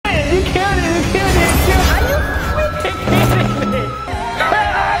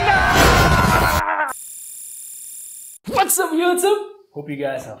What's up, YouTube? Hope you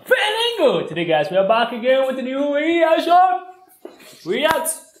guys are feeling good. Today, guys, we are back again with the new reaction.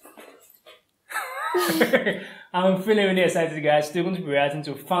 I'm feeling really excited, guys. Still going to be reacting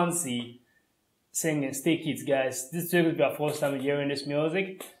to Fancy singing Stay Kids, guys. This is going to be our first time hearing this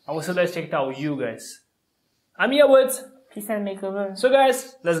music. And also, let's check it out with you guys. I'm here with Peace and Makeover. So,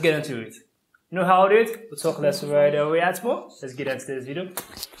 guys, let's get into it. You know how it is? We'll talk less right away. React more. Let's get into this video.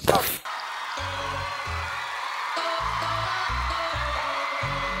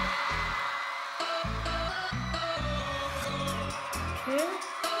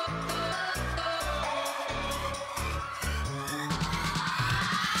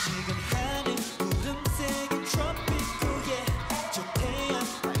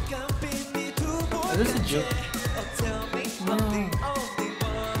 Is this a joke? No.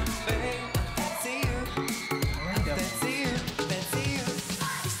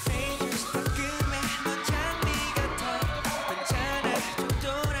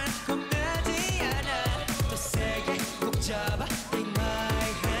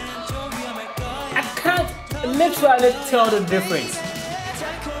 I can't literally tell the difference.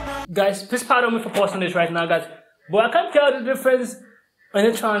 Guys, please pardon me for posting this right now, guys. But I can't tell the difference in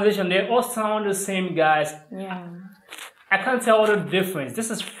the transition. They all sound the same, guys. Yeah. I can't tell the difference. This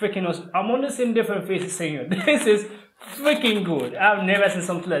is freaking awesome. I'm only seeing different faces saying this is freaking good. I've never seen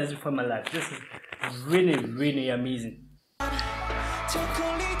something like this before in my life. This is really, really amazing.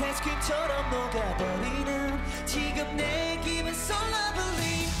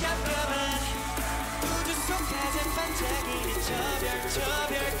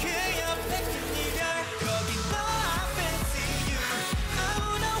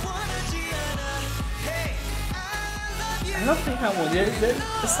 I don't think I would. They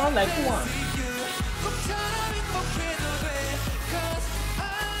sound like one.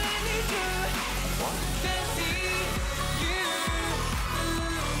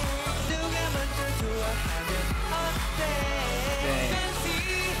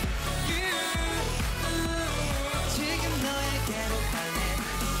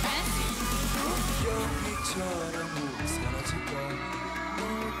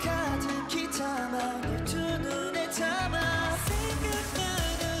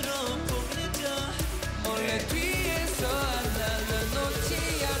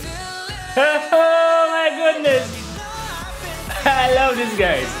 Oh my goodness! I love these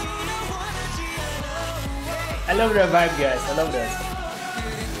guys. I love their vibe, guys. I love that.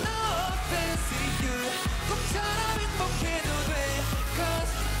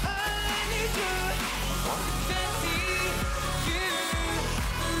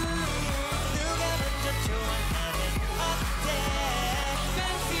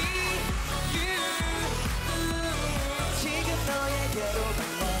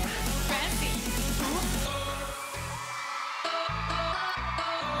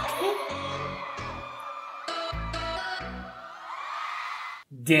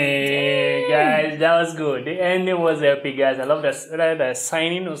 Dang, guys, that was good. The ending was epic, guys. I love that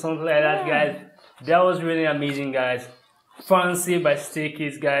signing or something like that, guys. That was really amazing, guys. Fancy by Stray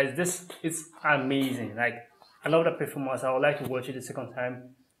Kids, guys. This is amazing. Like, I love the performance. I would like to watch it the second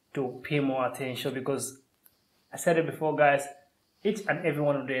time to pay more attention because I said it before, guys. Each and every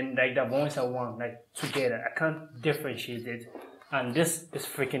one of them, like the voice are one, like together. I can't differentiate it, and this is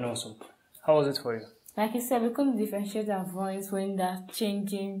freaking awesome. How was it for you? Like you said, we couldn't differentiate our voice when they're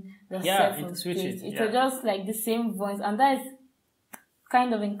changing the it switches. It was just like the same voice, and that is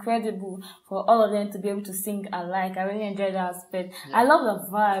kind of incredible for all of them to be able to sing alike. I really enjoyed that aspect. Yeah. I love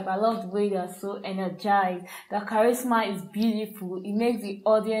the vibe. I love the way they're so energized. The charisma is beautiful. It makes the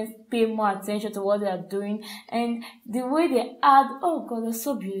audience pay more attention to what they are doing, and the way they add, oh god, they're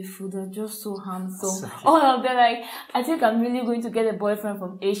so beautiful. They're just so handsome. All of them, like, I think I'm really going to get a boyfriend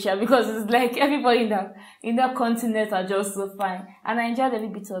from Asia because it's like everybody in that continent are just so fine, and I enjoyed every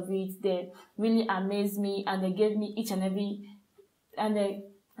bit of it. They really amazed me, and they gave me each and every. And they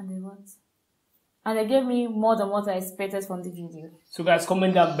gave me more than what I expected from the video. So guys,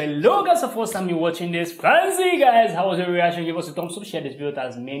 comment down below, guys, the first time you're watching this. Fancy, guys, how was your reaction? Give us a thumbs up, share this video to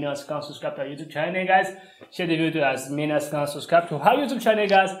as many as can, subscribe to our YouTube channel, guys. Share the video to as many as can, subscribe to our YouTube channel,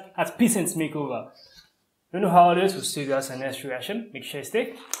 guys, at Peace and Makeover. You know how it is. We'll see you guys in the next reaction. Make sure you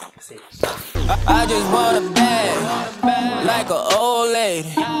stay safe. I just want a bag, like an old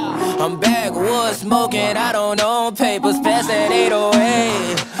lady. I'm backwoods smoking, I don't own papers, pass that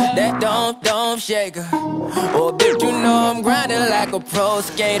 808. That don't shake her. Oh, bitch, you know I'm grinding like a pro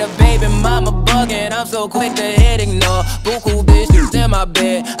skater. Baby mama bugging, I'm so quick to hit ignore. Buku bitches in my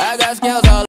bed, I got scales